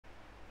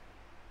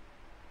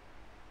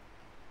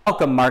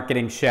Welcome,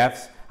 marketing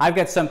chefs. I've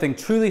got something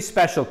truly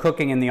special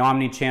cooking in the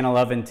Omni-Channel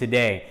oven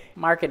today.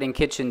 Marketing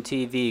Kitchen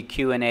TV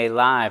Q&A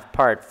Live,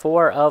 part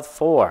 4 of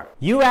 4.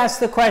 You asked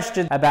the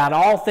question about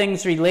all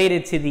things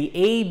related to the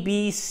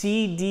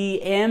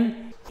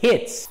ABCDM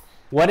hits.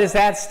 What does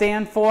that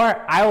stand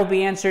for? I will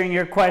be answering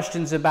your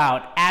questions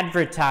about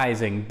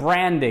advertising,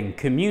 branding,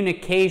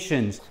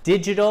 communications,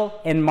 digital,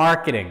 and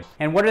marketing.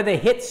 And what do the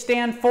hits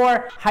stand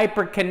for?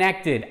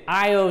 Hyperconnected,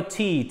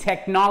 IoT,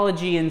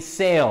 technology, and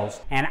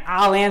sales. And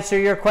I'll answer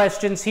your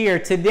questions here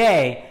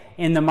today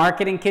in the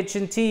Marketing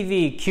Kitchen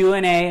TV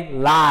Q&A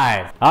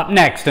Live. Up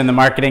next in the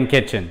Marketing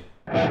Kitchen.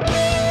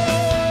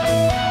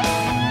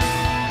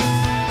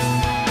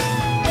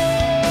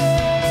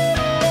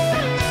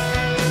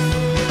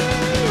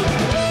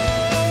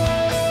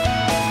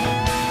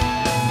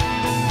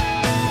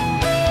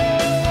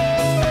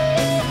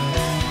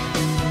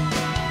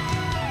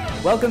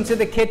 Welcome to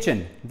the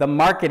kitchen, the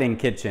Marketing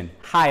Kitchen.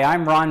 Hi,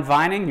 I'm Ron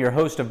Vining, your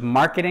host of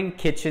Marketing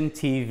Kitchen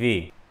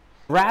TV.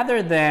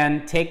 Rather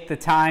than take the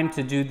time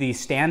to do the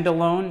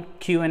standalone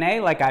Q&A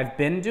like I've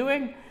been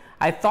doing,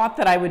 I thought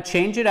that I would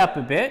change it up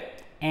a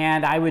bit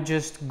and I would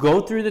just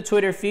go through the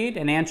Twitter feed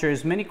and answer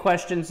as many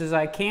questions as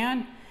I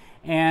can.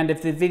 And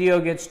if the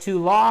video gets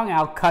too long,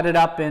 I'll cut it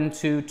up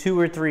into 2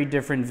 or 3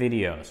 different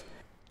videos.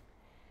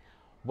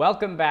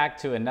 Welcome back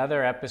to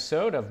another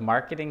episode of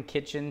Marketing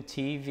Kitchen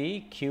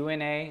TV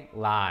Q&A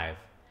Live.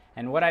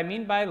 And what I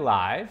mean by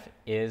live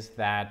is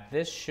that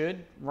this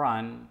should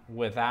run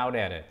without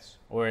edits,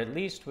 or at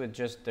least with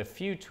just a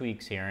few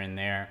tweaks here and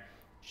there,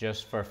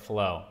 just for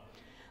flow.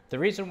 The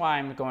reason why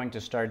I'm going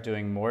to start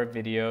doing more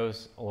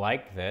videos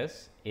like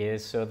this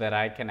is so that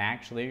I can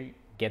actually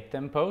get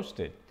them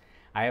posted.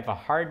 I have a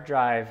hard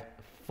drive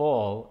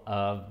full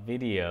of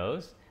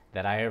videos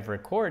that I have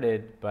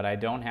recorded, but I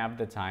don't have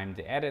the time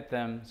to edit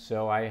them,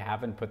 so I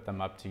haven't put them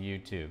up to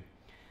YouTube.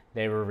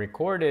 They were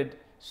recorded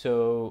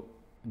so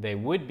they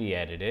would be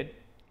edited.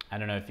 I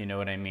don't know if you know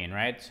what I mean,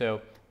 right?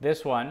 So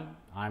this one,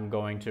 I'm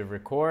going to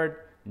record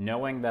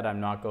knowing that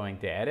I'm not going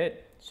to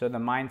edit, so the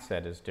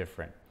mindset is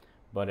different.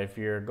 But if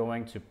you're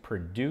going to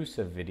produce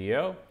a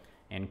video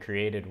and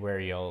create it where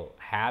you'll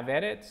have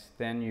edits,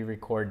 then you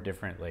record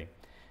differently.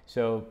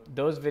 So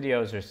those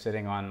videos are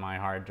sitting on my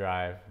hard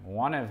drive.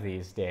 One of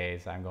these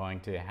days, I'm going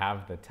to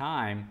have the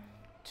time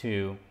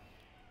to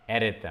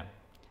edit them.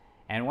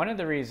 And one of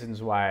the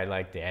reasons why I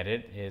like to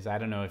edit is, I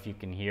don't know if you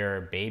can hear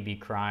a baby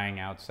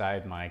crying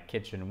outside my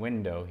kitchen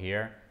window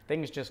here.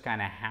 Things just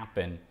kind of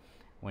happen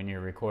when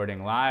you're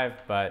recording live,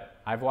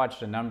 but I've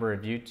watched a number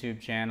of YouTube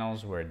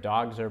channels where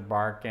dogs are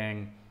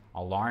barking,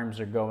 alarms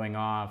are going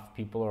off,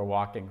 people are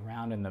walking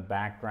around in the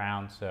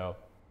background, so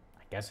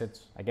I guess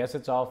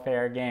it's all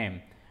fair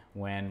game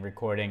when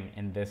recording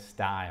in this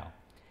style.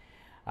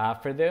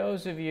 For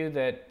those of you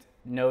that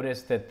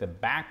notice that the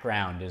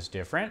background is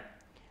different,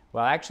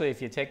 well, actually,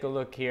 if you take a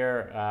look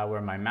here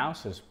where my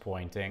mouse is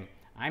pointing,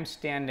 I'm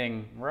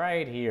standing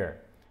right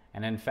here.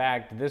 And in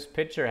fact, this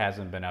picture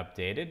hasn't been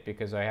updated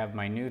because I have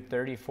my new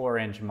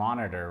 34-inch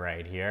monitor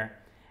right here,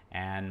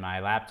 and my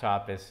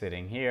laptop is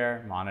sitting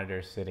here,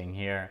 monitor's sitting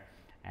here,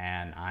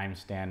 and I'm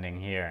standing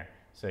here.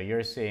 So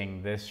you're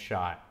seeing this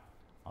shot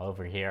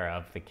over here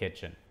of the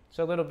kitchen.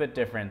 So a little bit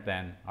different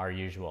than our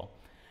usual.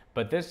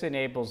 But this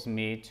enables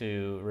me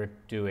to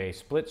do a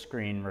split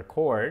screen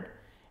record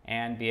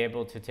and be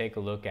able to take a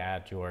look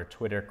at your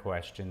Twitter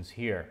questions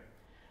here.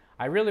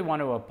 I really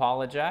want to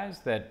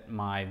apologize that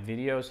my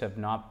videos have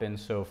not been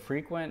so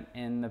frequent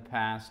in the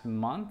past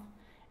month,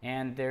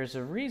 and there's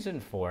a reason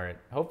for it.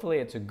 Hopefully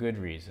it's a good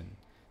reason.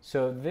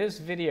 So this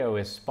video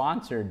is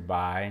sponsored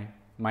by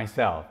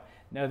myself.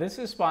 No, this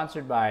is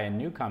sponsored by a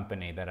new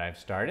company that I've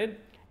started.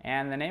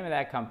 And the name of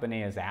that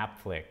company is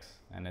AppFlix,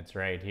 and it's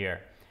right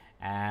here.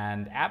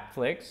 And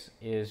AppFlix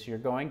is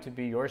going to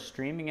be your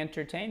streaming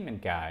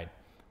entertainment guide,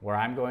 where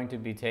I'm going to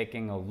be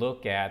taking a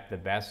look at the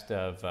best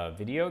of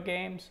video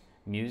games,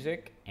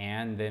 music,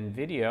 and then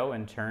video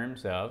in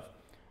terms of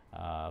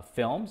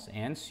films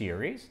and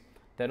series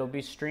that'll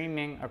be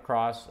streaming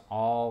across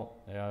all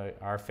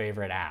our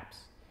favorite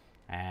apps.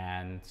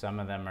 And some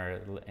of them are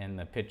in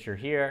the picture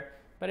here,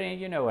 but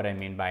you know what I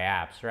mean by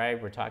apps,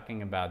 right? We're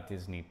talking about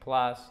Disney+,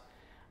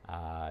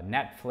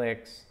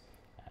 Netflix,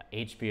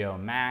 HBO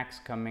Max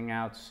coming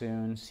out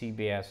soon,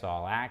 CBS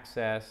All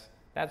Access.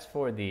 That's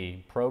for the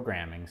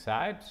programming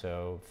side,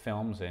 so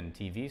films and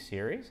TV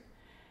series.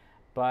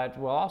 But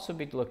we'll also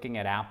be looking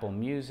at Apple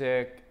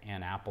Music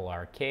and Apple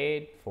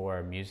Arcade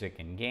for music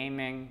and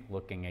gaming,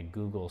 looking at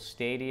Google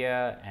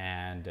Stadia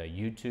and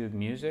YouTube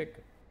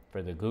Music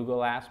for the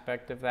Google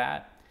aspect of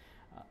that.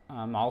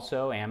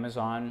 Also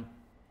Amazon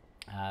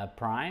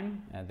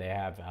Prime, they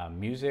have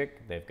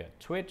music, they've got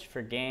Twitch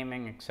for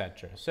gaming,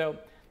 etc. So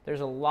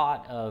there's a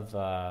lot of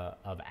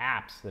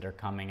apps that are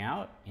coming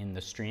out in the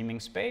streaming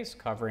space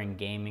covering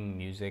gaming,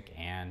 music,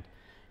 and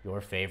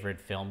your favorite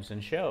films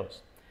and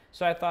shows.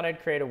 So I thought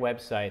I'd create a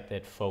website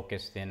that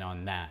focused in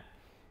on that.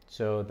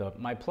 So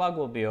my plug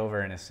will be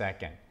over in a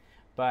second.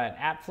 But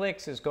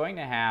AppFlix is going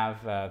to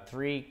have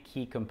 3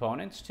 key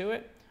components to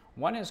it.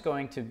 One is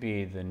going to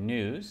be the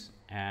news,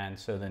 and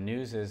so the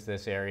news is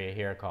this area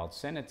here called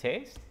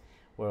Cinetaste,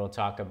 where we'll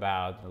talk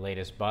about the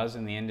latest buzz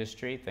in the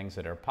industry, things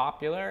that are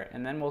popular,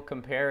 and then we'll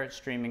compare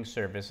streaming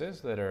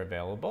services that are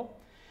available.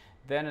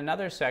 Then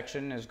another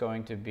section is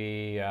going to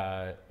be,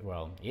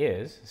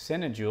 is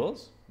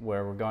CineJewels,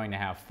 where we're going to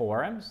have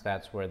forums.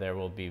 That's where there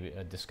will be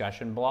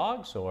discussion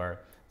blogs or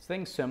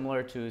things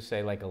similar to,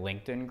 say, like a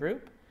LinkedIn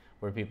group,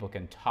 where people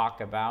can talk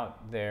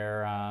about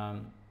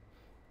their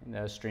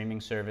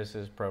streaming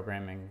services,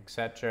 programming,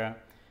 etc.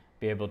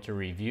 Be able to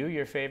review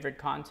your favorite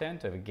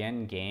content of,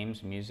 again,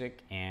 games, music,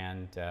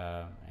 and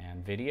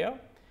video,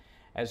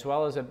 as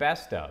well as a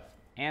best of.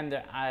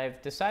 And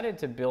I've decided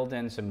to build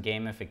in some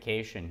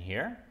gamification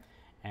here.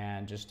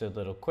 And just a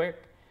little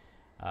quick,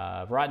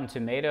 Rotten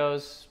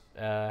Tomatoes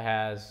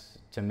has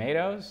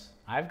tomatoes.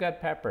 I've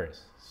got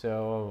peppers.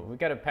 So we've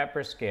got a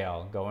pepper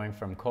scale going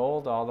from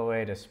cold all the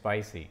way to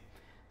spicy.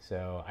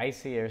 So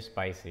icy or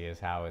spicy is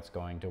how it's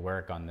going to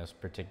work on this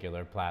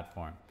particular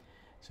platform.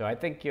 So I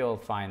think you'll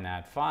find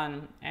that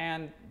fun.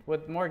 And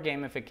with more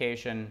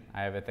gamification,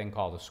 I have a thing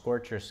called a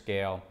scorcher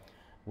scale,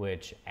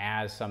 which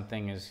as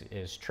something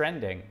is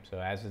trending, so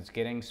as it's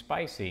getting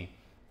spicy,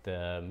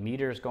 the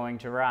meter's going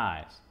to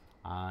rise.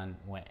 And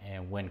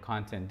when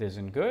content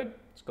isn't good,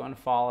 it's going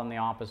to fall in the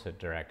opposite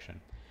direction.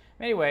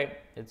 Anyway,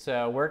 it's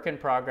a work in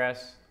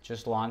progress.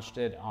 Just launched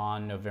it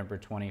on November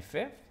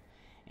 25th.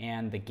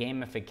 And the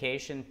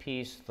gamification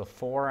piece, the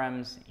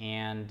forums,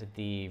 and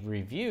the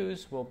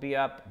reviews will be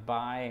up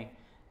by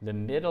the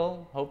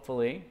middle,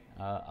 hopefully,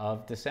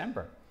 of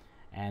December.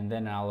 And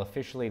then I'll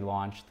officially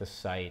launch the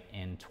site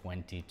in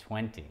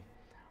 2020.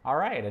 All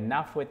right,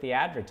 enough with the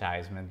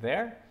advertisement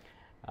there.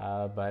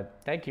 But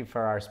thank you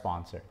for our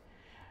sponsor,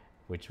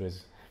 which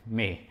was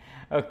me.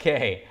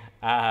 Okay,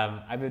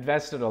 I've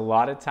invested a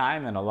lot of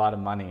time and a lot of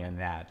money in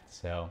that.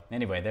 So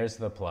anyway, there's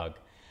the plug.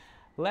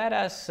 Let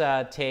us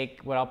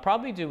take, what I'll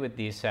probably do with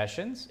these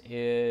sessions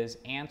is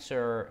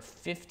answer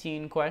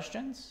 15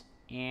 questions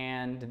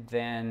and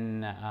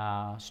then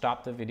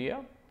stop the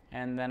video.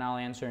 And then I'll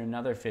answer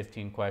another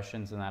 15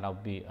 questions and that'll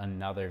be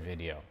another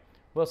video.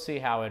 We'll see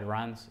how it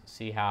runs,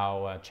 see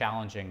how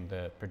challenging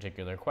the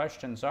particular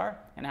questions are,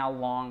 and how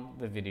long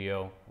the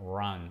video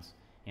runs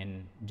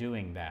in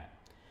doing that.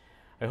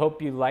 I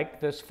hope you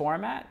like this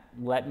format.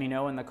 Let me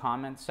know in the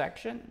comments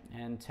section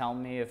and tell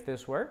me if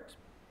this works.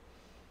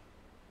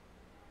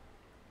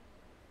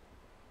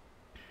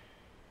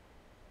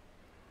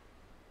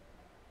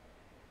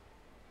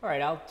 All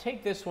right, I'll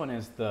take this one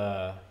as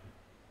the,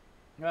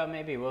 well,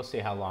 maybe we'll see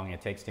how long it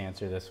takes to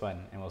answer this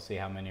one, and we'll see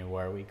how many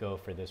more we go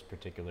for this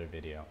particular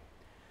video.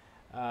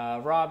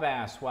 Rob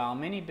asks, while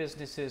many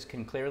businesses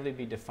can clearly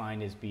be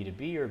defined as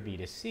B2B or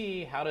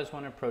B2C, how does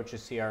one approach a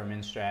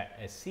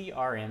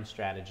CRM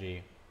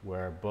strategy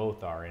where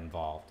both are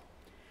involved?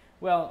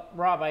 Well,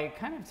 Rob, I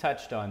kind of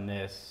touched on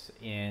this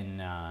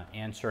in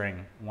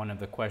answering one of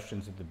the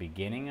questions at the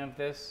beginning of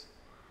this.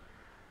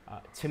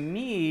 To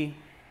me,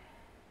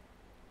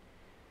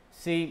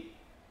 see,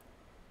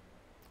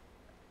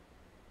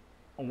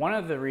 one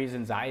of the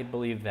reasons I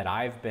believe that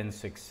I've been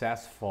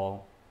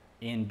successful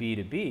in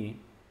B2B,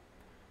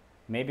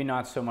 maybe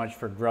not so much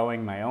for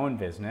growing my own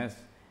business,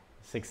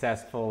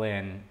 successful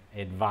in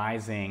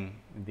advising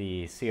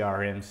the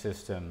CRM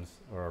systems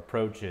or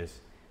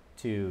approaches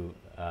to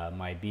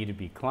my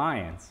B2B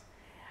clients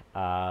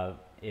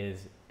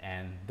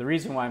and the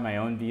reason why my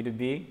own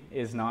B2B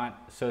is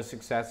not so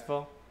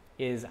successful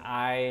is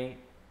I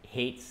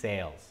hate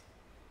sales.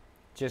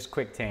 Just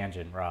quick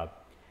tangent, Rob.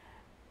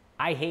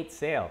 I hate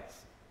sales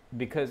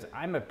because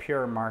I'm a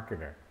pure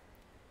marketer.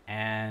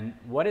 And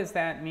what does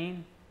that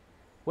mean?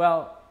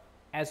 Well,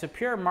 as a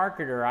pure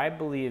marketer, I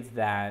believe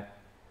that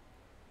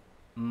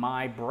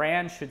my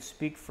brand should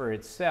speak for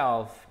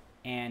itself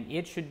and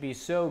it should be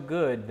so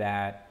good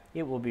that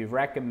it will be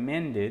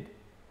recommended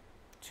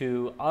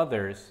to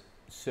others,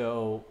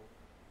 so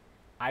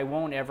I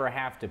won't ever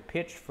have to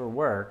pitch for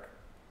work.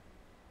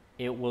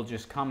 It will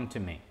just come to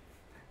me.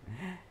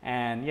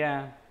 And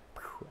yeah,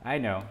 I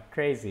know,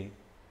 crazy.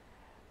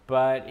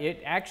 But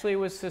it actually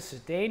was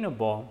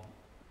sustainable.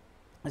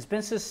 It's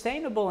been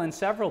sustainable in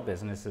several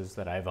businesses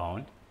that I've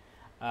owned.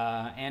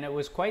 And it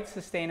was quite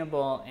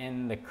sustainable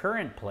in the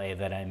current play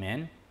that I'm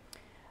in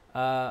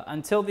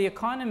until the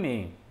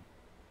economy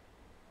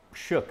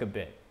shook a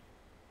bit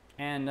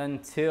and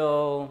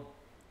until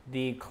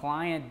the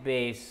client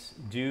base,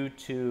 due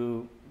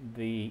to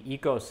the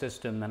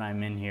ecosystem that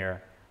I'm in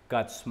here,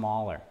 got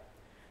smaller.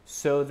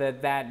 So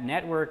that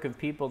network of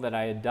people that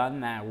I had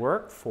done that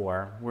work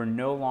for were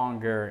no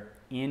longer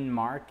in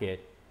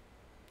market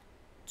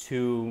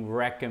to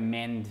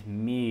recommend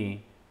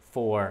me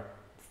for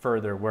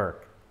further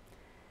work.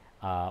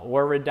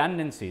 Or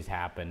redundancies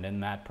happened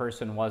and that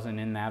person wasn't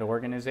in that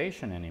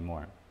organization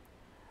anymore.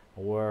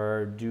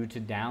 Or due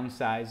to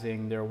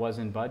downsizing, there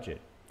wasn't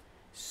budget.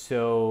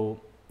 So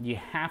you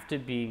have to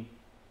be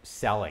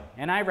selling.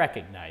 And I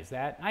recognize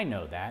that, I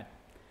know that.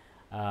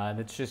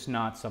 That's just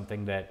not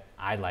something that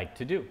I like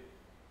to do.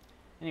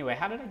 Anyway,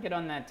 how did I get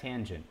on that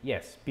tangent?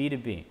 Yes,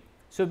 B2B.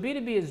 So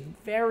B2B is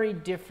very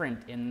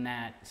different in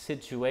that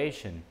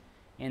situation,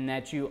 in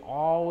that you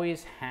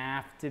always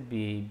have to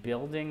be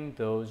building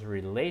those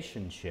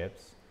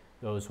relationships,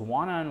 those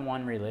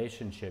one-on-one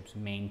relationships,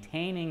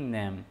 maintaining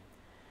them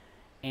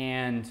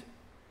and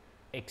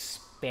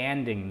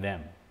expanding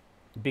them,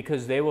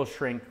 because they will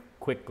shrink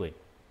quickly,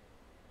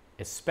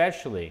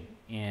 especially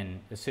in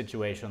a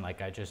situation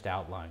like I just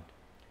outlined.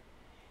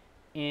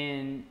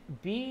 In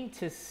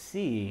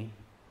B2C,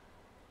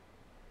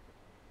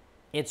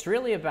 it's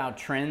really about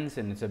trends,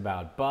 and it's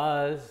about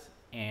buzz,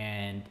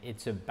 and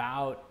it's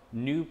about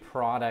new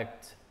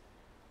product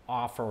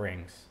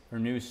offerings or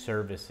new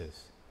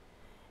services.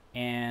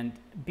 And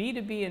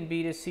B2B and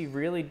B2C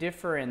really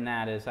differ in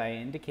that, as I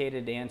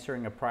indicated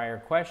answering a prior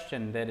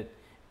question, that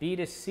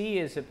B2C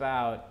is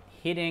about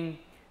hitting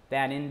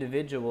that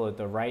individual at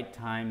the right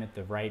time, at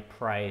the right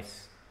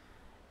price,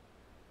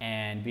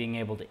 and being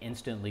able to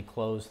instantly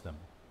close them.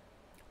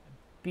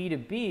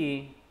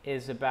 B2B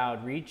is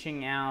about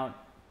reaching out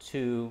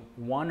to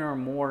one or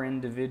more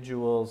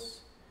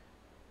individuals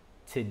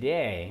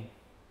today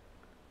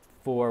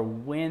for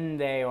when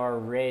they are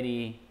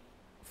ready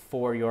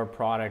for your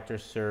product or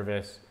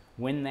service,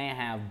 when they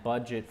have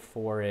budget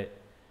for it.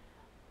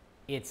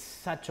 It's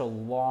such a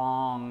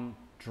long,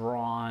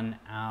 drawn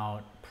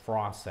out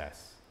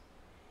process.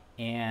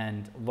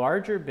 And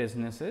larger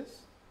businesses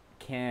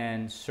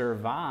can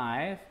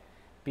survive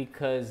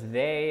because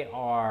they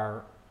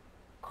are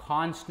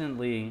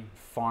constantly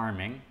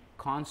farming,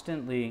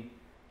 constantly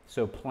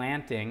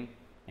planting,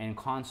 and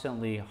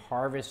constantly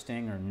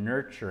harvesting or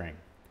nurturing.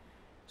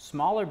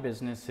 Smaller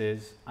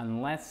businesses,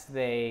 unless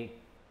they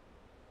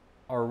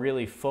are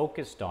really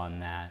focused on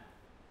that,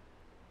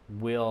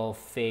 will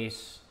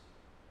face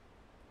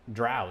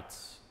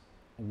droughts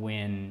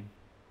when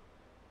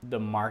the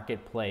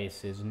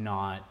marketplace is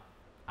not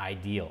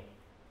ideal.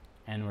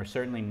 And we're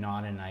certainly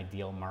not an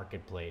ideal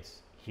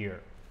marketplace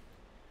here.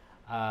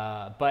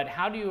 But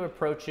how do you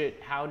approach it?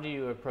 How do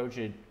you approach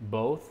it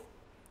both?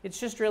 It's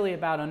just really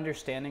about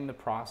understanding the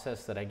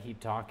process that I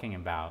keep talking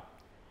about,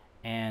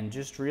 and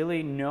just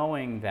really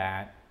knowing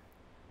that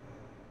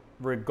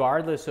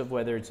regardless of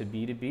whether it's a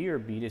B2B or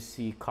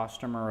B2C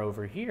customer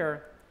over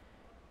here,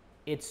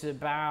 it's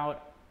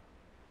about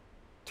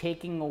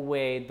taking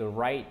away the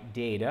right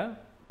data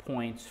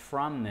points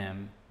from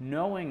them,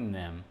 knowing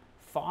them,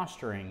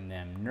 fostering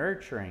them,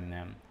 nurturing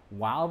them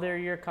while they're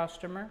your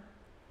customer,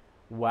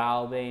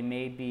 while they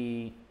may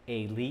be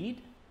a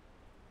lead,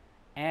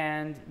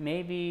 and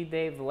maybe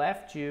they've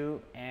left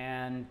you,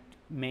 and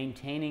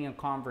maintaining a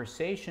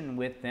conversation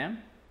with them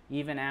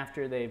even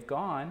after they've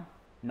gone,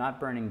 not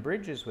burning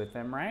bridges with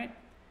them, right?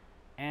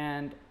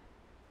 And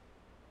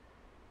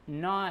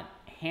not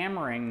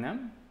hammering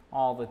them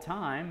all the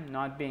time,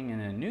 not being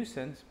a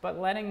nuisance, but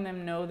letting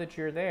them know that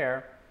you're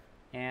there,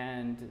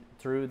 and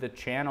through the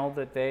channel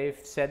that they've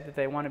said that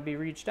they want to be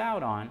reached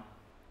out on,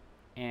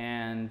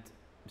 and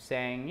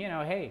saying, you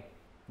know, hey,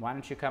 why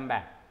don't you come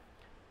back?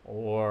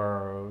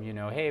 Or, you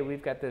know, hey,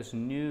 we've got this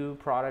new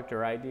product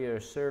or idea or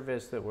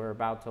service that we're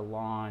about to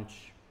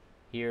launch.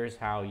 Here's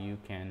how you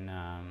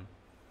can,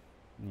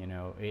 you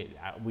know,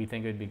 we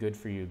think it would be good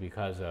for you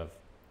because of.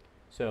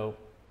 So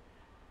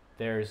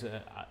there's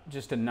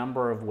just a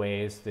number of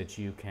ways that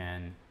you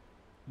can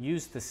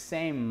use the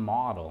same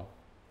model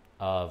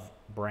of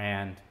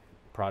brand,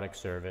 product,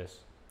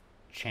 service,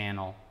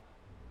 channel,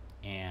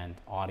 and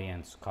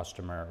audience,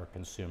 customer or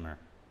consumer,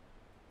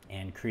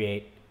 and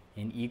create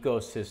an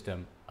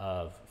ecosystem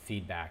of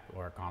feedback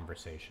or a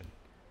conversation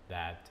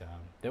that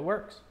that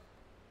works.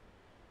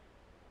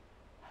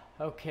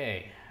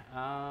 Okay,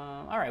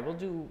 all right, we'll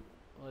do,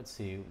 let's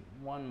see,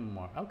 one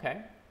more.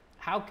 Okay,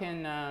 how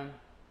can,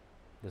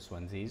 this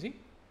one's easy,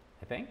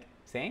 I think,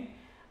 same.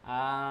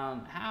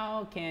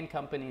 How can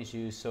companies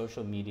use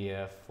social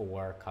media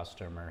for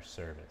customer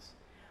service?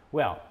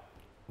 Well,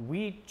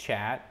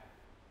 WeChat,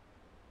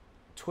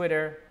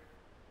 Twitter,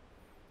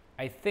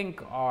 I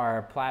think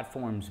are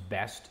platforms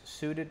best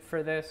suited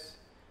for this,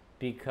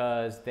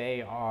 because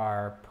they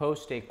are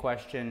post a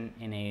question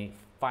in a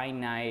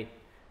finite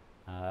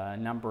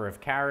number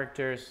of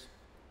characters,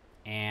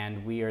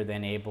 and we are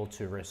then able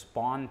to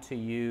respond to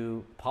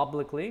you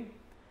publicly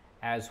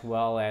as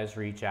well as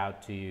reach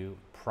out to you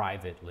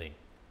privately.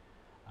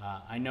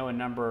 I know a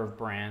number of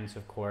brands,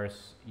 of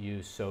course,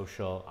 use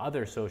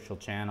other social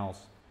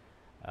channels,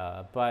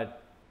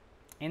 but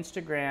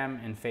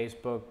Instagram and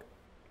Facebook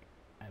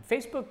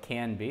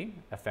can be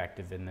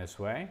effective in this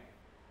way,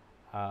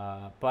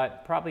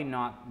 but probably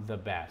not the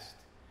best.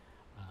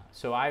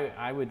 So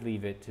I would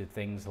leave it to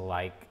things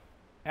like,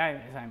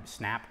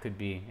 Snap could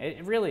be.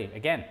 It really,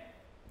 again,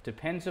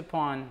 depends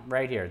upon,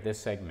 right here, this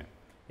segment.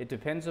 It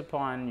depends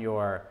upon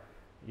your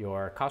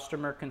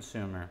customer,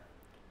 consumer,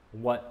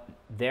 what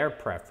their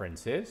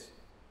preference is,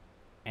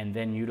 and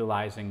then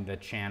utilizing the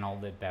channel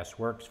that best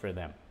works for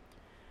them.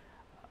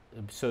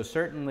 So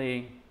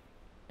certainly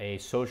a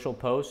social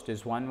post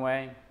is one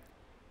way,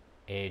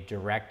 a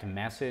direct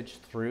message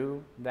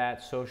through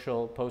that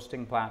social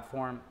posting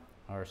platform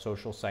or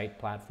social site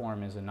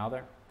platform is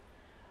another.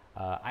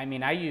 I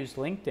mean, I use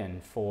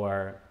LinkedIn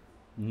for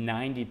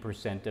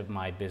 90% of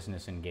my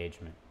business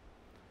engagement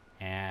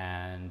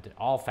and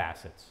all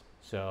facets.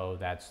 So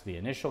that's the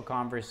initial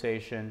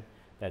conversation,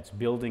 that's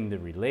building the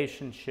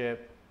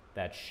relationship,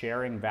 that's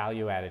sharing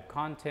value-added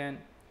content,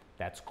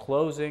 that's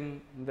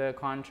closing the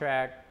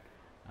contract,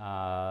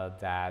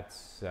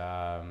 that's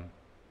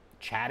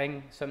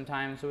chatting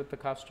sometimes with the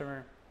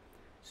customer.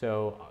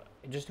 So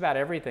just about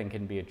everything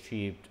can be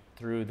achieved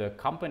through the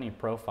company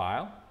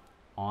profile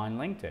on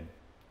LinkedIn.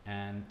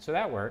 And so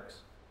that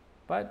works,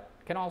 but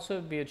can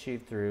also be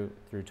achieved through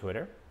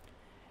Twitter,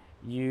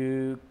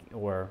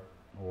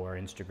 or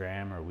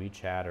Instagram or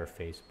WeChat or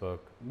Facebook,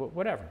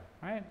 whatever,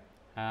 right?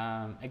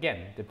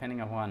 Again,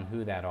 depending upon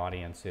who that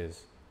audience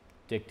is,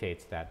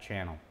 dictates that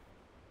channel.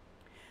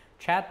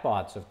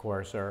 Chatbots, of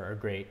course, are a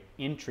great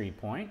entry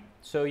point.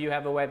 So you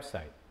have a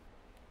website.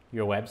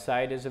 Your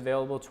website is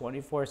available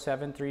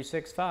 24/7,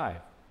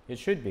 365. It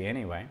should be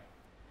anyway.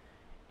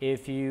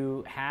 If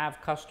you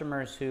have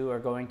customers who are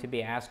going to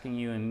be asking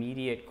you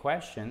immediate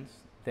questions,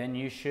 then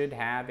you should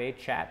have a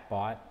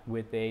chatbot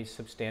with a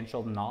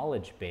substantial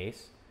knowledge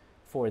base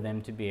for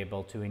them to be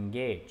able to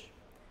engage.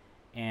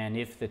 And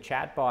if the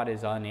chatbot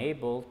is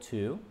unable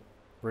to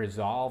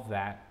resolve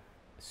that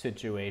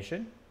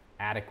situation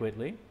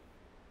adequately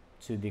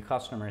to the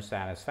customer's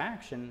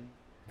satisfaction,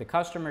 the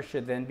customer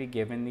should then be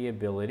given the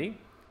ability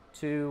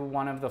to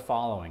one of the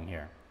following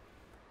here.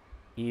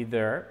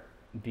 Either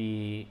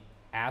be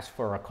asked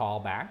for a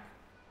callback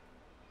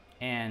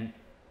and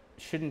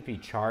shouldn't be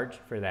charged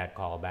for that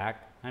callback.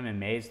 I'm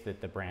amazed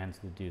at the brands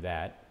that do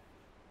that.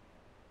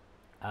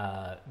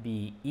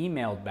 Be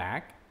emailed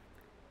back,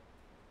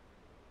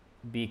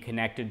 be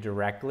connected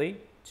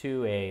directly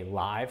to a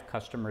live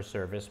customer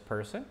service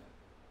person.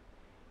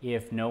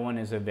 If no one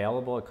is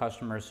available at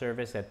customer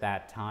service at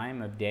that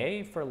time of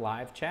day for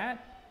live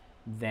chat,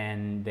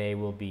 then they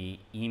will be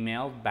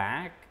emailed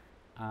back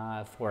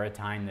for a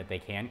time that they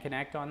can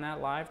connect on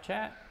that live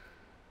chat,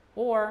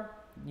 or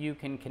you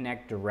can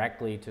connect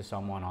directly to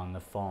someone on the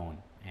phone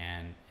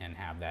and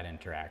have that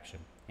interaction.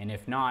 And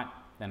if not,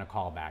 then a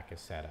callback is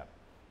set up.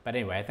 But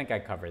anyway, I think I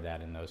covered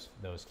that in those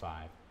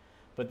 5.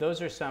 But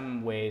those are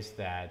some ways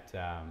that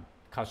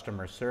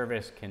customer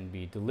service can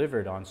be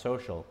delivered on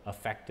social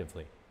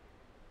effectively.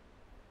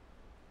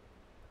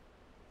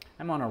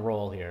 I'm on a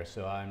roll here,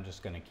 so I'm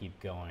just going to keep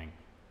going.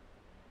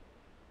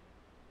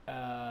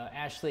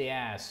 Ashley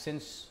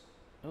asks,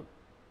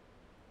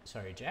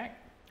 Jack.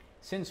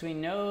 Since we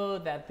know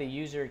that the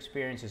user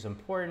experience is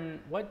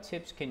important, what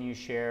tips can you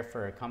share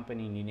for a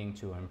company needing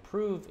to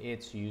improve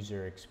its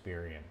user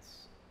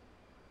experience?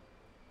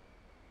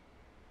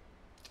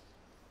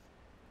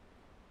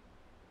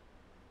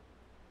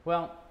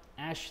 Well,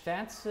 Ash,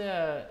 that's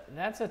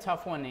a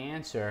tough one to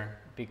answer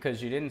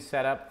because you didn't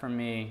set up for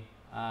me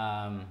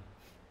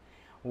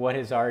what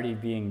is already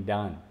being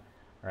done,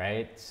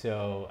 right?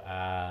 So,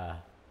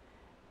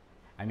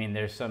 I mean,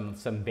 there's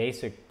some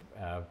basic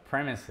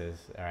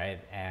premises, all right?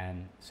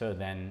 And so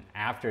then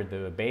after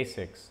the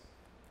basics,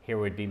 here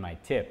would be my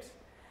tips.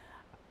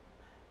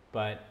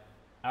 But,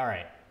 all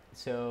right,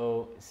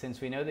 so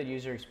since we know that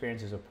user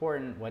experience is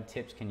important, what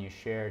tips can you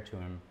share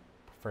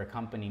for a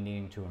company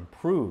needing to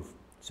improve?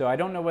 So I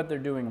don't know what they're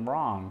doing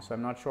wrong, so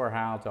I'm not sure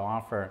how to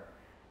offer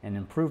an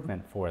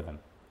improvement for them.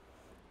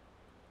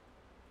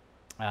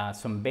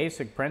 Some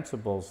basic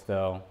principles,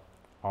 though,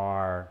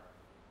 are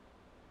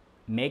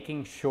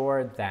making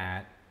sure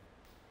that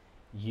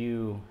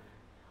you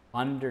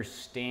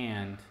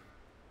understand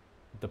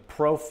the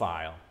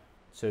profile.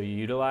 So you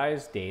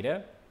utilize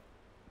data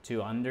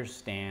to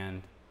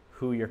understand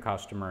who your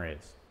customer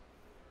is.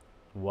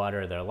 What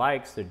are their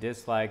likes, their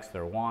dislikes,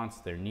 their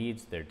wants, their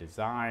needs, their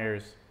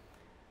desires?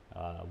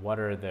 What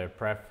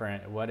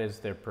is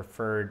their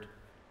preferred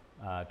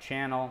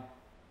channel?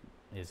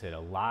 Is it a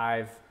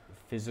live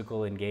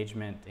physical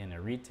engagement in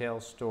a retail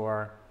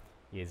store?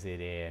 Is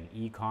it an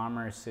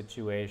e-commerce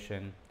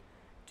situation?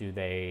 Do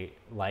they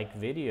like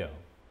video?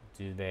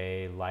 Do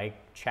they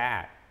like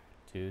chat?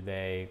 Do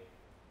they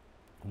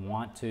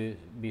want to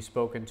be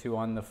spoken to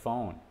on the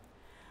phone?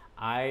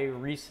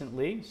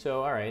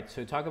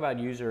 So talk about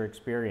user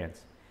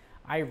experience.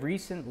 I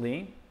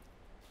recently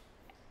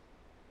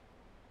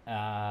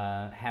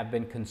have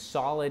been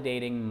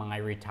consolidating my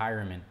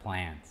retirement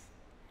plans.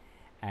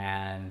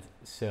 And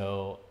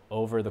so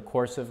over the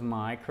course of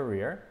my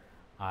career,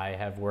 I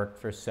have worked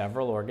for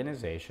several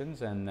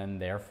organizations and then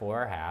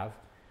therefore have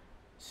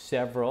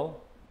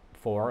several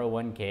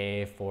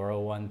 401k,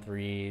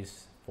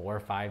 401(3)s,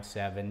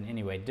 457,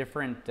 anyway,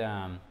 different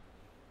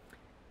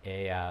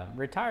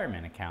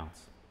retirement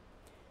accounts.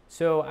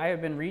 So I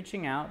have been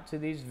reaching out to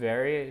these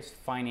various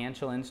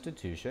financial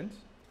institutions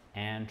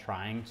and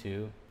trying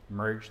to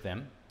merge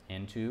them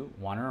into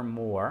one or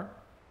more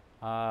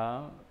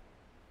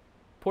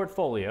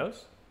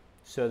portfolios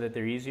so that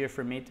they're easier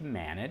for me to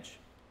manage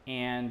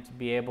and to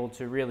be able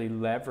to really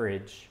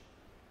leverage,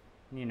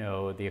 you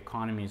know, the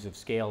economies of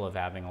scale of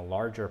having a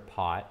larger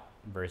pot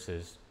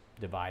versus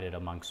divided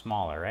among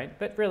smaller, right?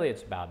 But really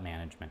it's about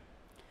management.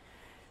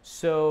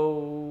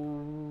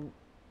 So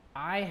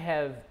I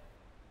have,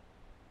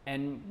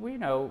 and you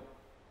know,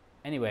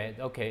 anyway,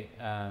 okay,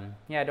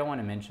 yeah, I don't want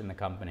to mention the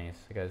companies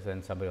because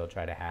then somebody will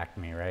try to hack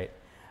me, right?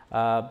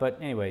 But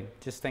anyway,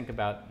 just think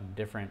about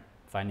different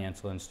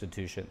financial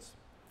institutions.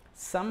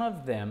 Some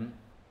of them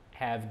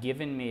have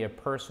given me a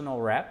personal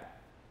rep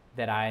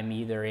that I'm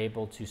either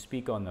able to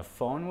speak on the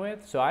phone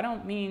with. So I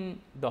don't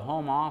mean the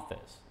home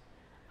office.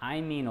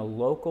 I mean a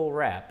local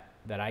rep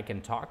that I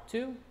can talk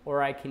to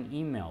or I can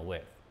email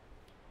with.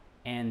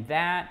 And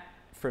that,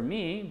 for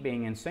me,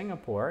 being in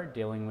Singapore,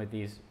 dealing with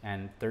these,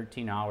 and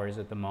 13 hours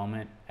at the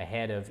moment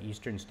ahead of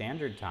Eastern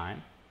Standard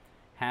Time,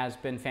 has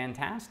been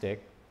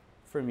fantastic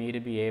for me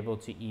to be able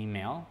to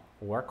email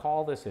or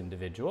call this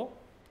individual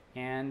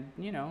and,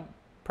 you know,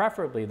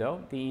 preferably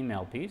though, the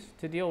email piece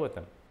to deal with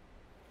them.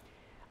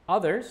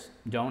 Others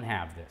don't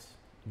have this.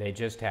 They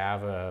just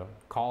have a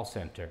call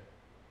center,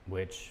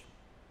 which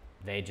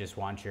they just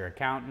want your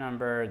account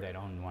number. They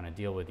don't want to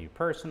deal with you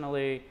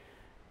personally.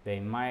 They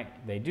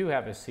do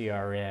have a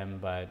CRM,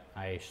 but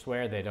I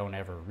swear they don't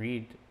ever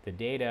read the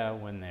data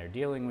when they're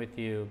dealing with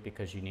you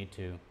because you need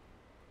to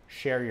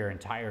share your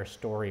entire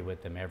story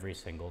with them every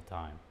single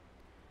time.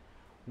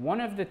 One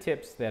of the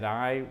tips that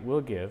I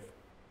will give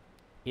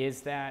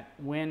is that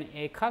when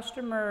a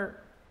customer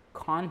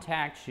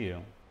contacts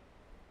you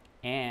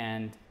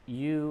and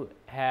you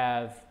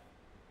have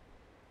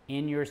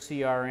in your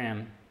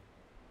CRM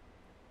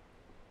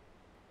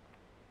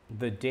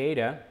the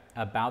data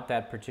about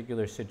that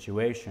particular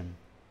situation,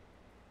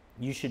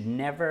 you should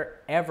never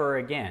ever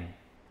again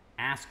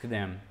ask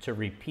them to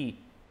repeat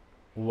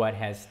what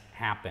has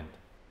happened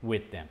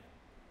with them,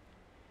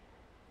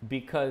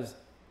 because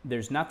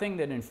there's nothing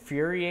that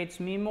infuriates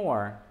me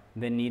more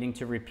than needing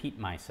to repeat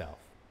myself,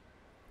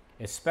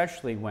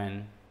 especially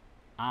when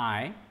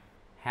I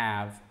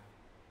have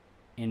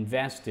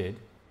invested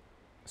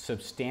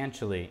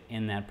substantially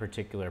in that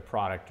particular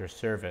product or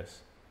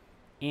service,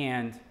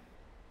 and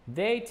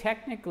they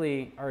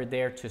technically are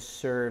there to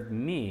serve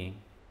me.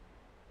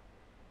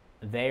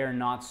 They are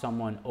not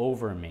someone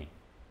over me.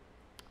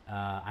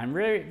 I'm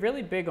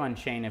really big on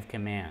chain of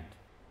command.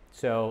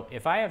 So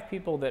if I have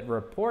people that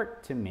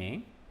report to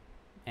me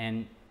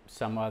in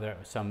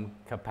some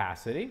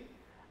capacity,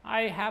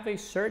 I have a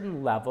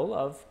certain level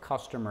of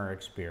customer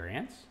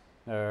experience,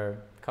 or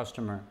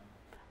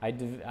I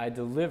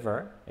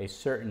deliver a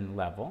certain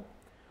level,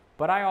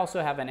 but I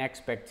also have an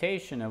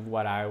expectation of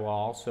what I will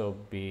also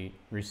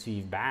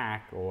receive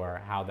back,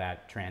 or how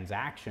that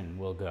transaction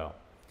will go.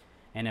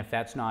 And if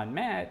that's not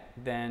met,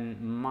 then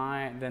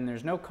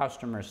there's no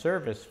customer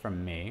service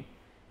from me.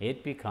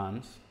 It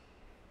becomes,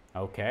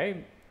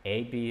 okay,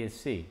 A, B is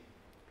C.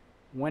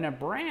 When a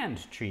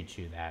brand treats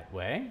you that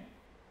way,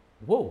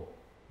 whoa,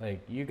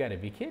 like, you gotta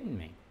be kidding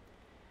me.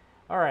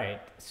 All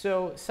right,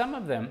 so some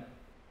of them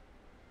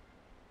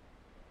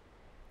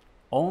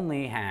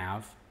only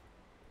have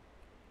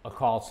a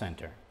call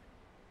center,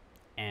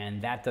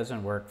 and that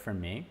doesn't work for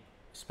me,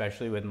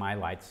 especially with my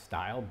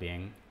lifestyle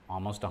being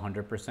almost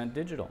 100%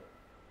 digital.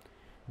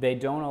 They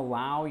don't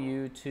allow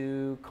you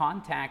to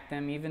contact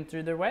them even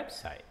through their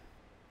website.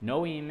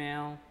 No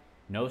email,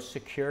 no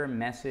secure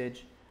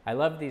message. I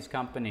love these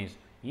companies.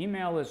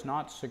 Email is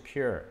not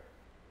secure.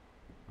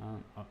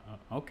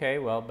 Okay,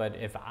 well, but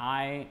if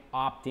I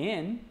opt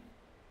in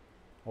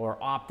or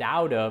opt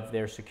out of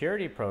their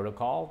security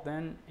protocol,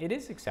 then it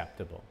is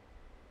acceptable.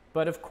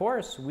 But of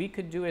course, we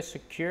could do a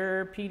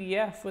secure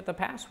PDF with a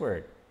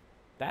password.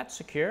 That's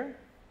secure.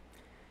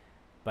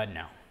 But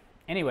no.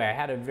 Anyway, I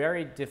had a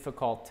very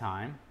difficult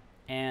time,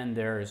 and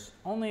there's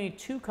only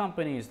 2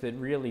 companies that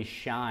really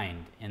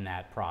shined in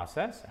that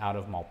process out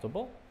of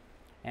multiple,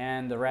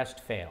 and the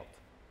rest failed.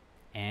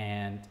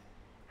 And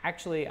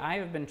actually, I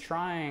have been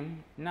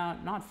trying,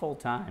 not full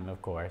time,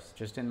 of course,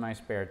 just in my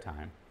spare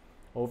time,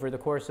 over the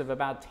course of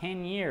about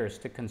 10 years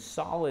to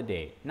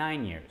consolidate,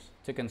 9 years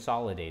to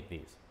consolidate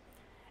these.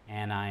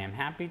 And I am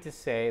happy to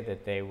say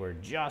that they were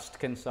just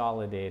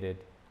consolidated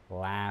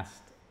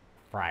last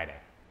Friday.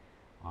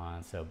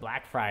 So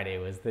Black Friday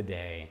was the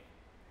day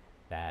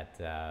that,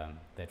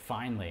 that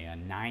finally a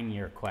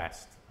 9-year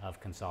quest of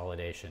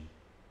consolidation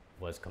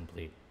was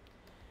complete.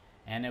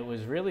 And it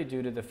was really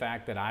due to the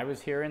fact that I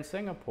was here in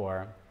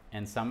Singapore,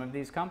 and some of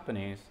these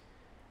companies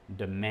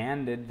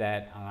demanded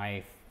that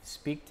I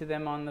speak to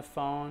them on the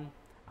phone,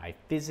 I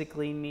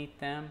physically meet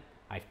them,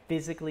 I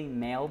physically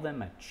mail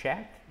them a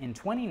check in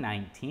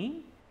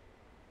 2019,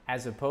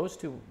 as opposed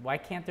to, why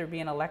can't there be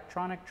an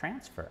electronic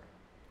transfer?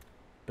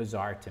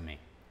 Bizarre to me.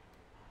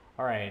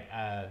 All right,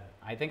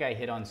 I think I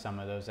hit on some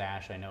of those,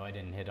 Ash. I know I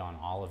didn't hit on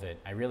all of it.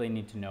 I really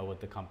need to know what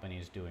the company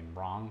is doing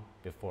wrong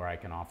before I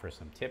can offer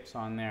some tips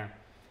on there.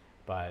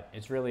 But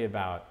it's really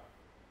about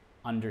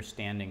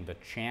understanding the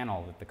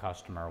channel that the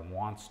customer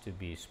wants to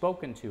be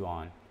spoken to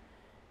on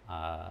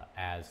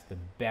as the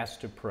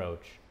best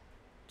approach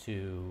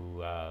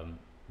to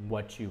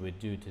what you would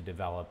do to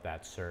develop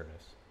that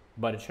service.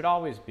 But it should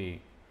always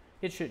be,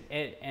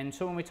 and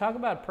so when we talk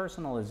about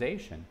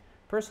personalization,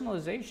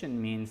 personalization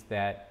means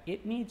that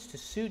it needs to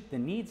suit the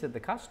needs of the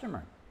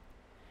customer.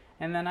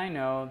 And then I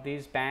know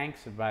these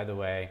banks, by the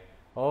way,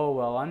 oh,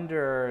 well,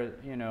 under,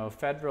 you know,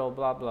 federal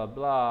blah, blah,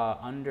 blah,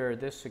 under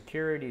this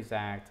Securities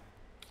Act.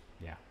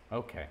 Yeah,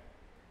 okay,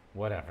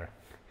 whatever.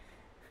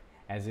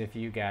 As if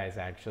you guys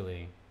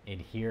actually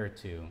adhere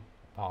to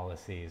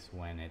policies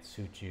when it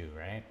suits you,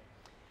 right?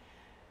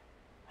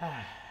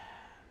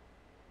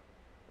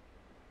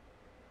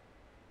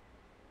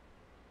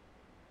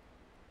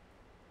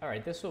 All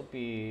right, this will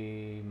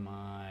be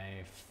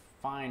my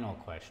final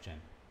question,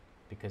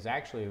 because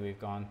actually we've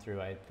gone through,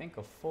 I think,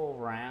 a full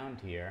round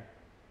here.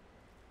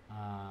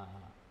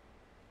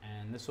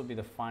 And this will be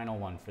the final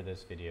one for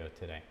this video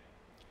today.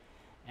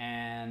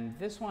 And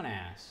this one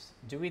asks,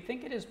 do we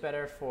think it is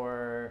better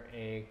for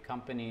a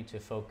company to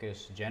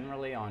focus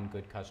generally on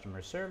good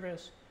customer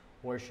service,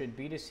 or should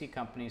B2C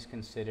companies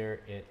consider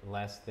it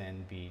less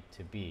than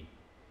B2B?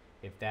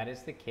 If that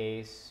is the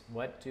case,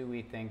 what do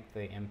we think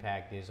the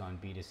impact is on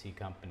B2C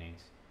companies?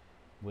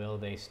 Will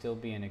they still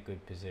be in a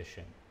good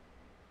position?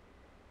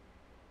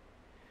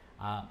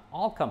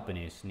 All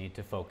companies need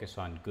to focus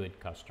on good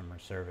customer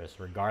service,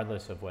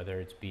 regardless of whether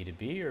it's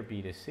B2B or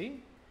B2C.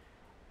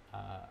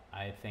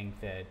 I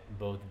think that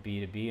both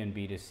B2B and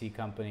B2C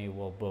company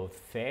will both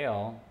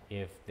fail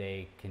if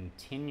they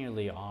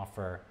continually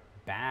offer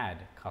bad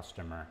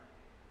customer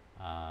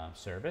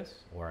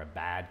service or a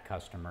bad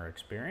customer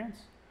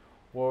experience,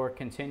 or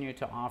continue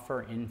to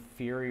offer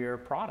inferior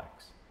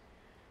products.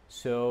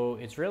 So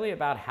it's really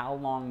about how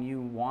long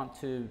you want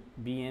to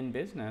be in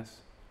business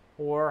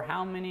or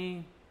how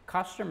many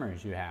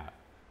customers you have.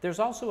 There's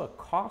also a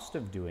cost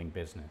of doing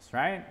business,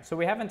 right? So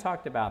we haven't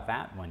talked about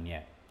that one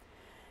yet.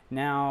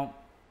 Now,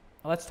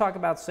 let's talk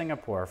about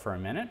Singapore for a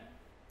minute,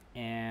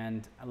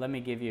 and let me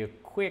give you a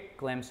quick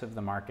glimpse of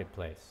the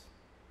marketplace.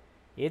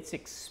 It's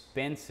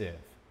expensive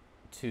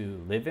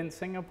to live in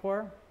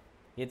Singapore.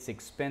 It's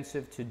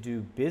expensive to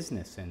do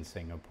business in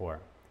Singapore.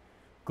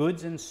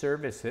 Goods and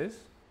services,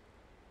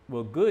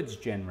 well, goods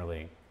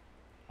generally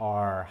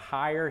are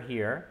higher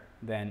here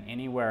than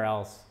anywhere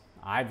else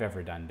I've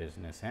ever done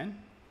business in,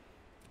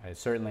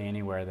 certainly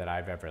anywhere that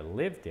I've ever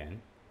lived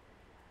in.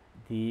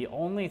 The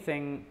only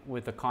thing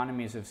with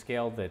economies of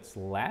scale that's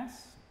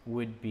less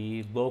would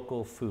be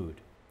local food,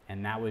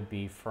 and that would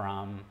be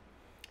from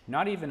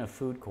not even a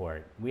food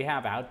court. We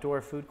have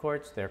outdoor food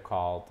courts. They're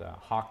called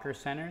hawker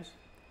centers.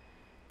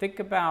 Think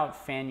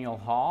about Faneuil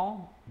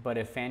Hall, but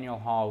if Faneuil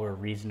Hall were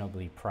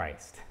reasonably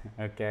priced,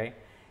 okay?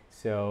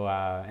 So,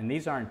 and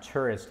these aren't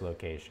tourist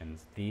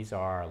locations. These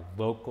are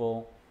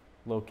local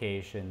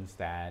locations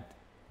that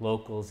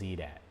locals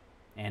eat at.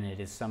 And it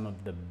is some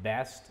of the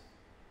best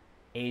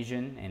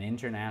Asian and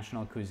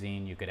international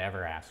cuisine you could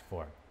ever ask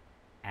for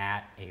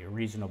at a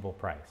reasonable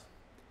price.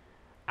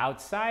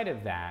 Outside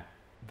of that,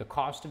 the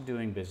cost of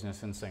doing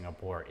business in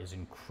Singapore is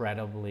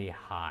incredibly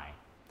high.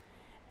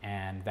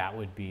 And that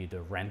would be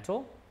the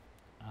rental.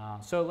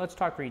 So let's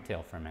talk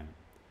retail for a minute.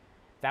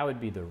 That would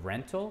be the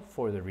rental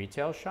for the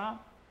retail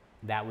shop.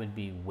 That would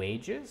be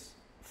wages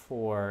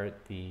for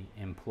the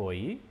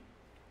employee.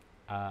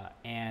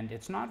 And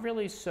it's not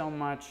really so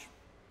much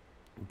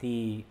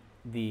the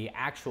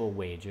actual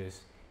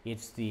wages,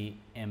 it's the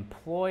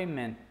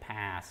employment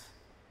pass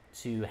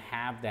to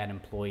have that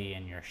employee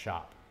in your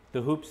shop,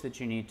 the hoops that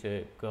you need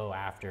to go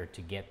after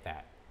to get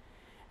that.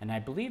 And I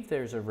believe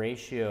there's a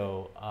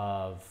ratio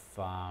of,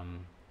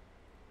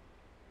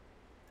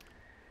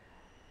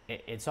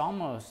 it's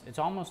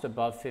almost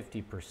above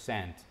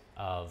 50%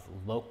 of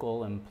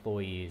local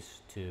employees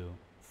to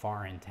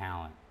foreign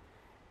talent.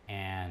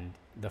 And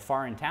the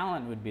foreign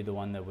talent would be the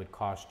one that would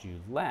cost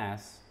you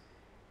less,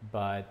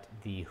 but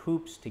the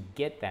hoops to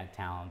get that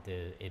talent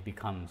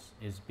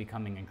is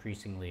becoming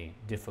increasingly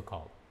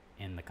difficult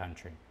in the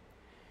country.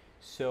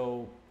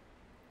 So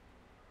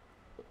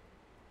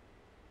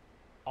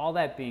all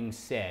that being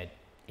said,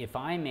 if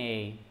I'm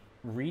a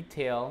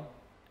retail,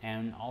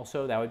 and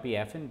also that would be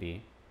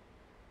F&B,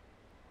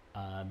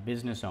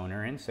 business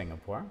owner in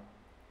Singapore,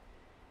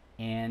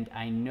 and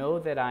I know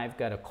that I've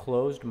got a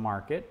closed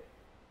market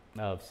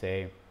of,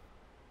 say,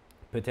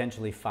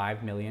 potentially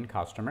 5 million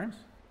customers,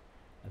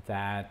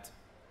 that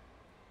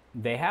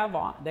they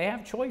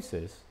have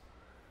choices,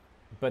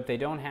 but they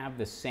don't have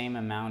the same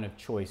amount of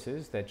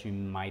choices that you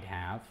might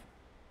have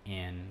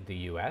in the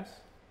US.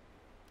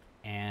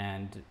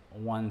 And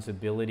one's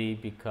ability,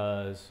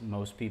 because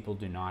most people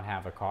do not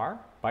have a car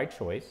by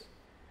choice,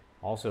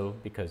 also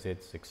because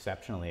it's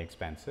exceptionally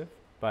expensive.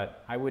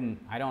 But I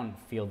don't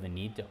feel the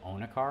need to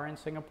own a car in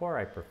Singapore.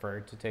 I prefer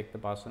to take the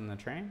bus and the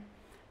train.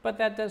 But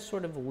that does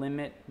sort of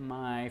limit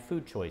my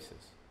food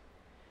choices.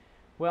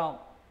 Well,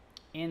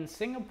 in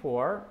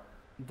Singapore,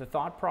 the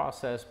thought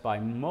process by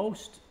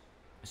most,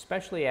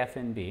 especially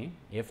F&B,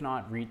 if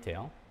not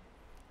retail,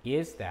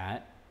 is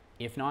that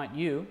if not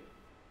you,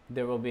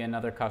 there will be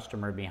another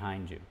customer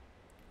behind you.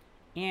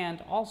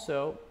 And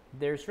also,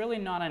 there's really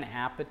not an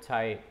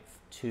appetite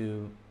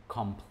to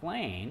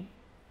complain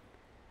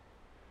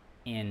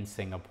in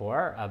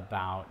Singapore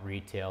about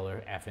retail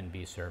or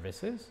F&B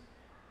services,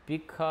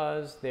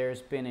 because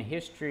there's been a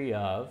history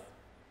of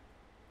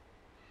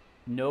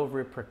no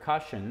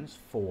repercussions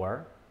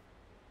for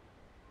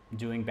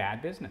doing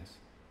bad business.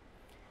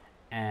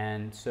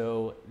 And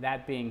so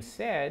that being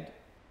said,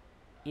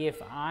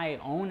 if I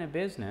own a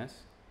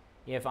business,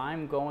 if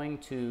I'm going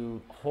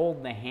to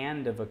hold the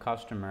hand of a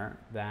customer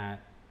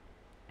that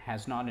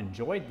has not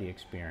enjoyed the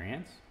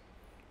experience,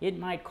 it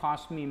might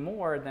cost me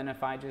more than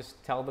if I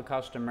just tell the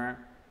customer,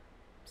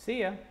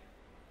 see ya,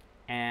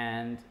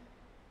 and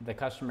the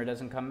customer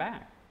doesn't come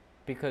back.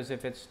 Because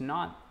if it's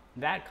not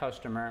that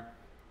customer,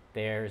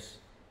 there's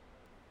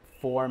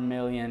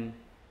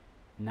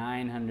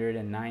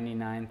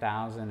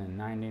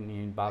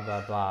 4,999,090 blah,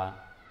 blah, blah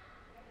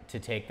to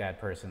take that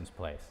person's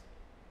place.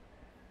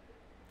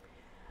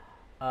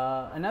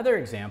 Another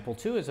example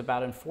too is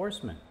about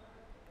enforcement.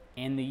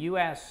 In the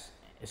US,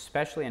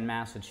 especially in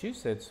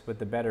Massachusetts with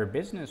the Better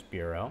Business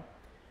Bureau,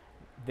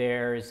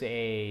 there's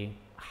a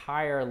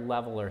higher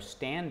level or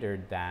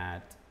standard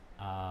that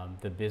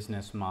the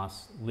business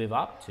must live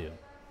up to,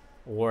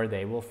 or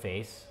they will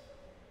face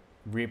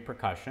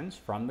repercussions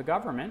from the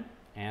government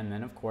and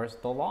then of course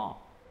the law.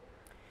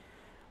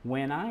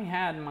 When I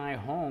had my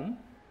home,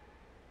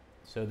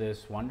 so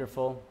this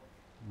wonderful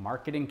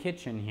Marketing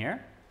Kitchen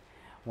here,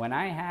 when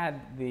I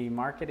had the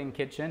Marketing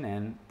Kitchen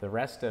and the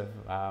rest of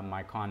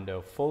my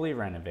condo fully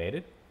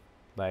renovated,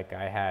 like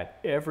I had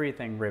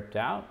everything ripped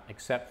out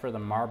except for the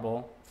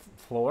marble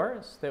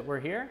floors that were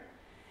here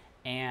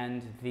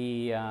and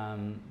the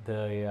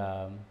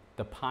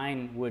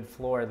pine wood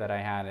floor that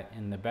I had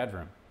in the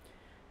bedroom.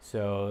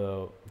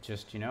 So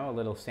just, you know, a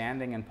little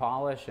sanding and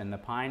polish, and the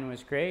pine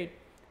was great,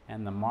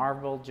 and the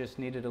marble just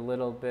needed a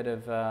little bit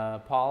of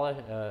polish,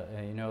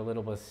 you know, a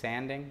little bit of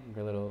sanding,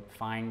 a little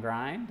fine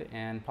grind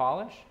and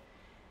polish.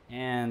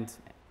 And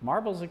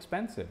marble's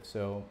expensive,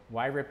 so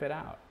why rip it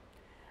out?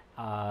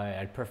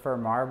 I'd prefer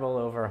marble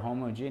over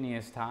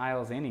homogeneous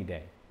tiles any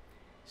day.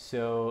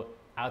 So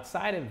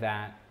outside of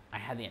that, I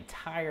had the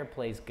entire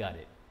place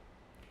gutted.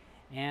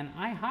 And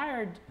I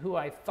hired who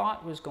I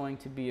thought was going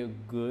to be a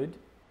good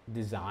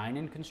design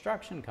and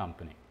construction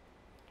company.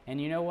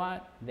 And you know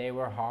what? They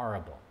were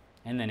horrible.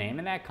 And the name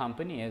of that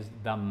company is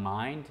The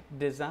Mind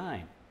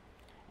Design.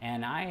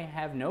 And I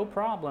have no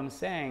problem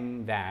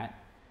saying that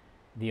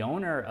the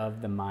owner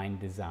of The Mind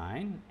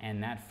Design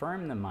and that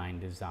firm, The Mind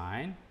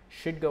Design,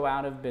 should go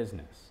out of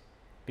business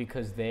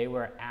because they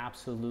were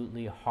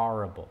absolutely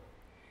horrible.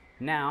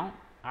 Now,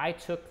 I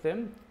took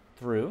them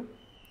through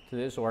to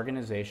this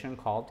organization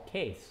called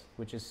CASE,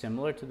 which is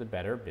similar to the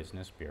Better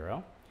Business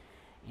Bureau,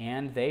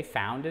 and they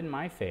found in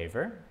my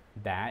favor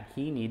that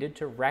he needed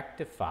to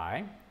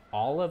rectify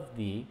all of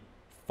the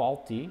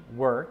faulty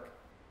work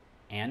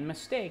and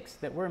mistakes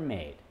that were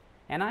made.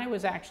 And I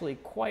was actually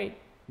quite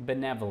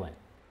benevolent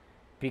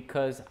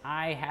because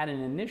I had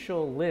an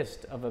initial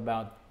list of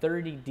about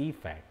 30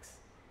 defects,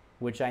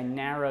 which I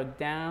narrowed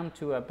down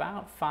to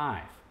about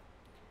 5.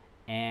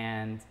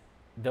 And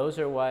those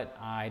are what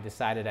I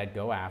decided I'd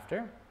go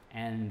after,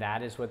 and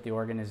that is what the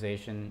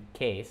organization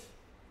CASE,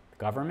 the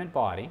government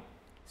body,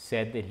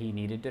 said that he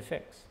needed to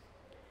fix.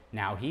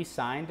 Now he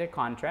signed a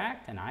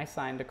contract and I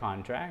signed a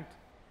contract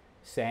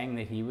saying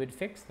that he would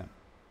fix them.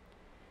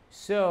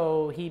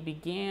 So he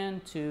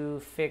began to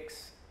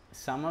fix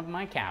some of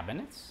my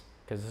cabinets,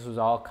 because this was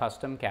all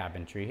custom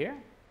cabinetry here,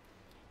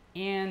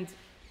 and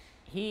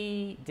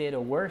he did a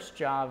worse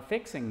job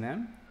fixing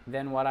them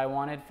than what I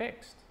wanted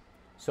fixed.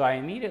 So I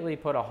immediately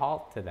put a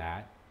halt to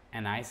that,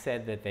 and I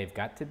said that they've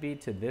got to be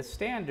to this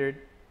standard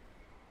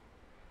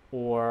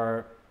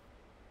or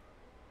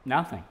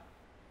nothing.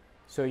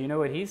 So you know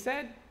what he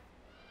said?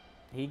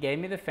 He gave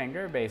me the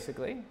finger,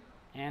 basically,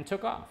 and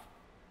took off.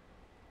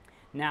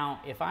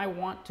 Now, if I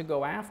want to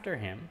go after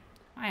him,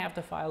 I have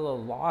to file a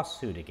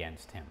lawsuit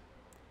against him.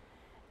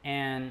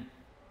 And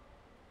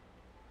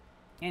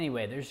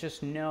anyway,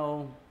 there's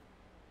no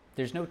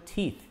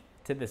teeth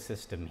to the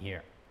system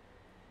here.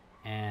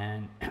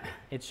 And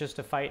it's just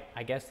a fight,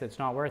 I guess, that's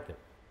not worth it.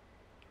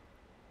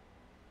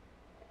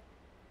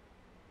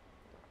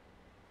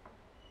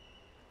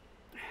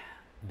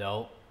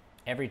 Though,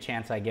 every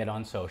chance I get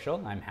on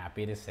social, I'm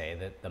happy to say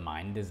that the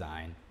Mind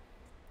Design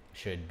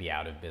should be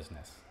out of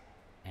business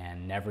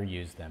and never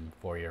use them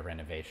for your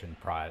renovation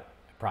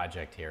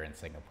project here in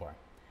Singapore.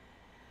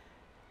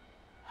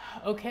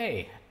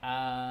 Okay,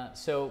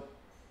 so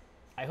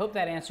I hope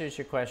that answers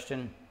your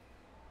question,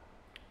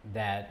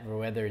 that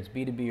whether it's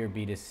B2B or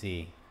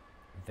B2C,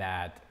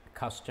 that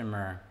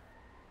customer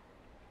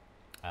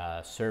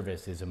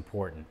service is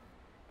important.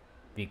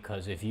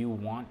 Because if you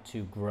want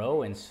to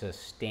grow and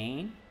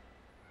sustain,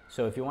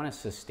 so if you want to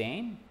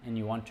sustain and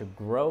you want to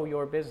grow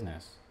your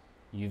business,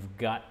 you've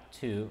got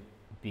to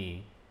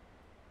be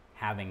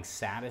having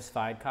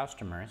satisfied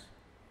customers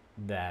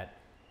that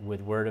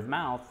with word of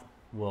mouth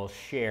will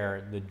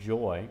share the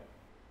joy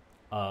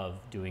of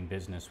doing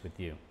business with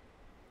you.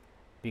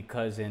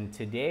 Because in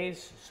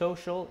today's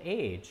social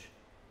age,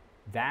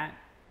 that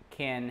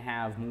can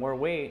have more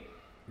weight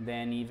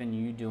than even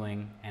you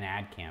doing an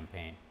ad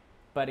campaign.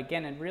 But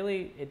again,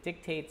 it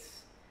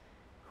dictates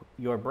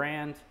your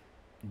brand,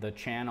 the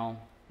channel,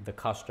 the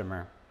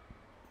customer,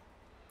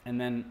 and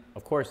then,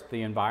 of course,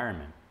 the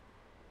environment.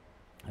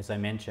 As I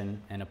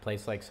mentioned, in a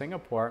place like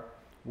Singapore,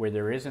 where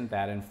there isn't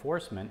that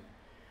enforcement,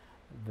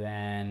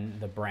 then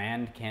the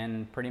brand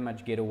can pretty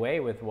much get away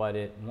with what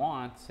it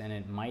wants, and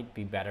it might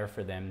be better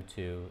for them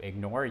to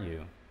ignore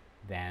you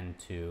than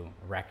to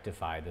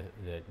rectify.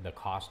 The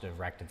cost of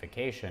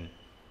rectification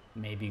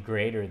may be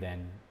greater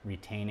than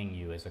retaining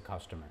you as a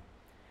customer.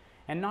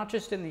 And not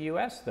just in the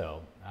US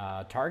though.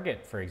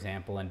 Target, for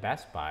example, and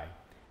Best Buy,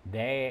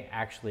 they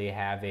actually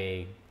have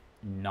a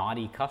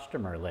naughty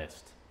customer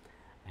list.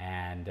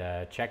 And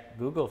check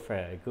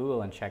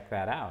Google and check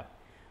that out.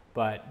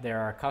 But there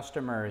are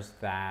customers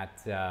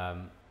that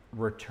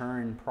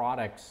return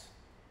products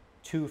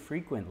too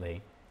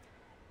frequently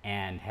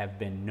and have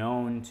been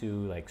known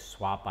to like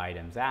swap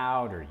items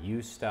out or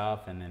use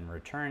stuff and then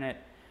return it.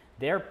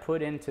 They're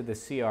put into the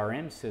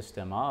CRM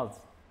system of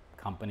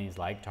companies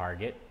like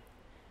Target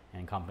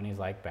and companies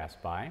like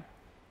Best Buy,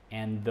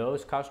 and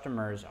those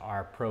customers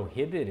are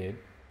prohibited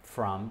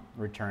from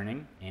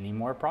returning any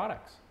more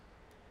products.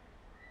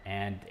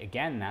 And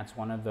again, that's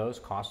one of those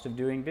cost of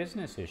doing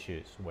business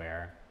issues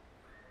where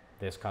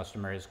this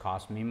customer has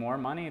cost me more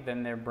money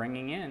than they're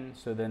bringing in,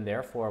 so then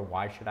therefore,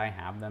 why should I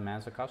have them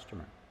as a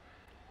customer?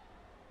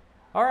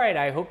 All right,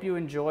 I hope you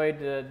enjoyed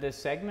this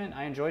segment.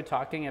 I enjoyed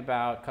talking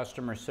about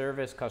customer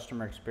service,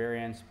 customer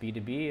experience,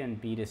 B2B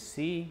and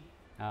B2C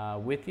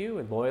with you,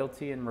 with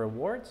loyalty and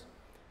rewards.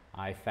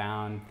 I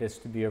found this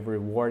to be a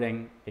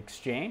rewarding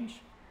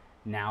exchange.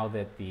 Now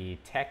that the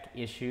tech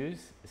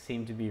issues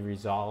seem to be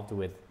resolved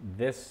with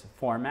this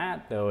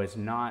format, though it's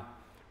not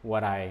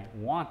what I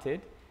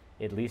wanted,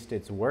 at least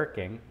it's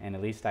working, and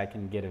at least I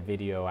can get a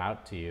video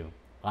out to you,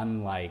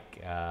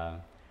 unlike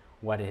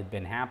what had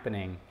been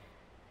happening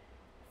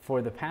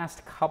for the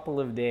past couple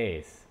of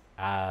days.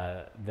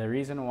 The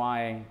reason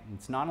why,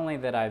 it's not only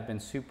that I've been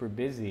super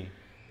busy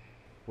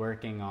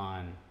working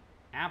on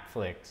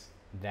AppFlix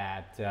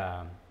that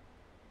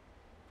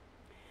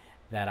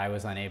I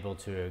was unable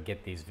to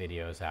get these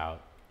videos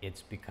out.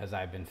 It's because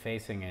I've been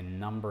facing a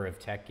number of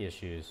tech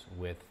issues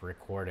with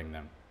recording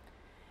them.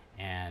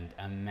 And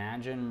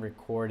imagine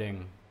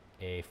recording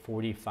a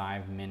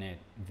 45-minute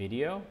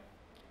video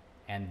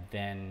and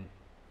then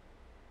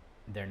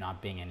there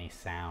not being any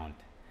sound.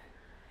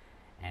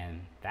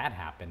 And that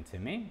happened to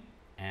me.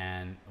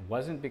 And it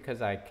wasn't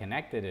because I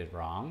connected it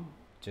wrong,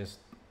 just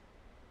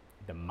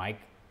the mic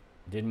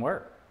didn't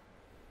work.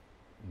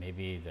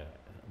 Maybe the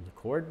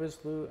cord was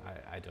loose,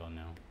 I don't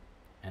know.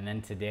 And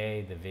then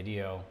today, the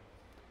video,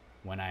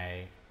 when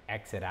I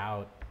exit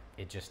out,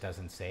 it just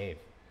doesn't save.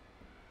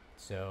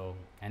 So,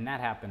 and that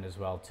happened as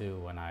well too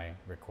when I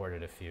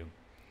recorded a few.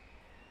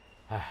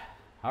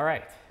 All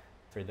right,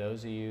 for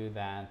those of you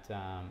that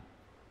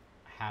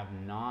have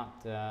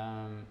not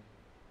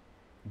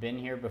been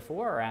here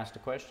before or asked a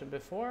question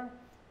before,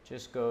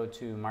 just go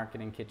to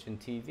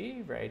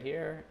MarketingKitchenTV right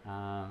here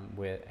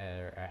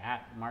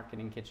at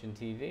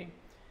MarketingKitchenTV.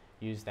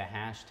 Use the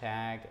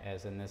hashtag,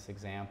 as in this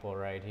example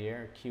right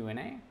here,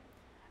 Q&A.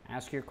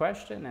 Ask your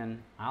question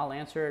and I'll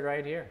answer it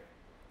right here.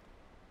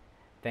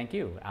 Thank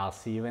you. I'll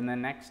see you in the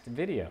next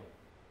video.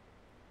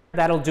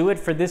 That'll do it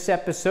for this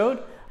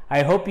episode.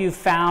 I hope you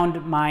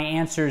found my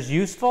answers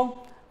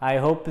useful. I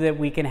hope that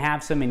we can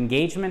have some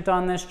engagement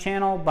on this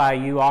channel by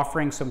you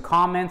offering some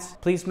comments.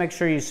 Please make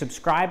sure you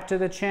subscribe to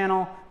the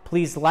channel.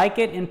 Please like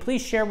it and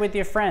please share with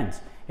your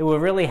friends. It will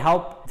really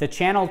help the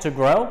channel to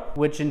grow,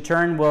 which in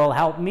turn will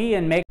help me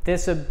and make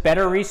this a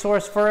better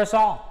resource for us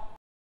all.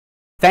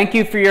 Thank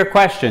you for your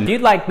question. If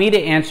you'd like me to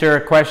answer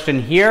a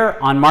question here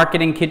on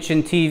Marketing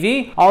Kitchen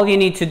TV, all you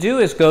need to do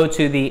is go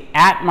to the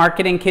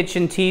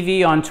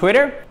 @MarketingKitchenTV on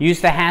Twitter, use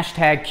the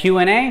hashtag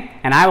Q&A,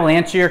 and I will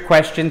answer your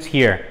questions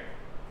here.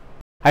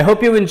 I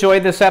hope you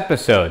enjoyed this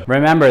episode.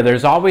 Remember,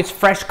 there's always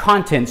fresh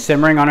content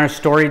simmering on our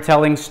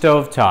storytelling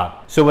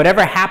stovetop. So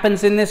whatever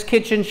happens in this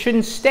kitchen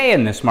shouldn't stay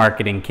in this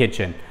marketing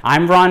kitchen.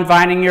 I'm Ron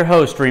Vining, your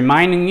host,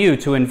 reminding you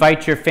to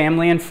invite your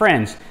family and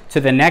friends to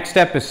the next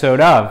episode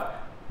of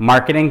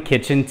Marketing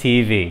Kitchen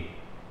TV.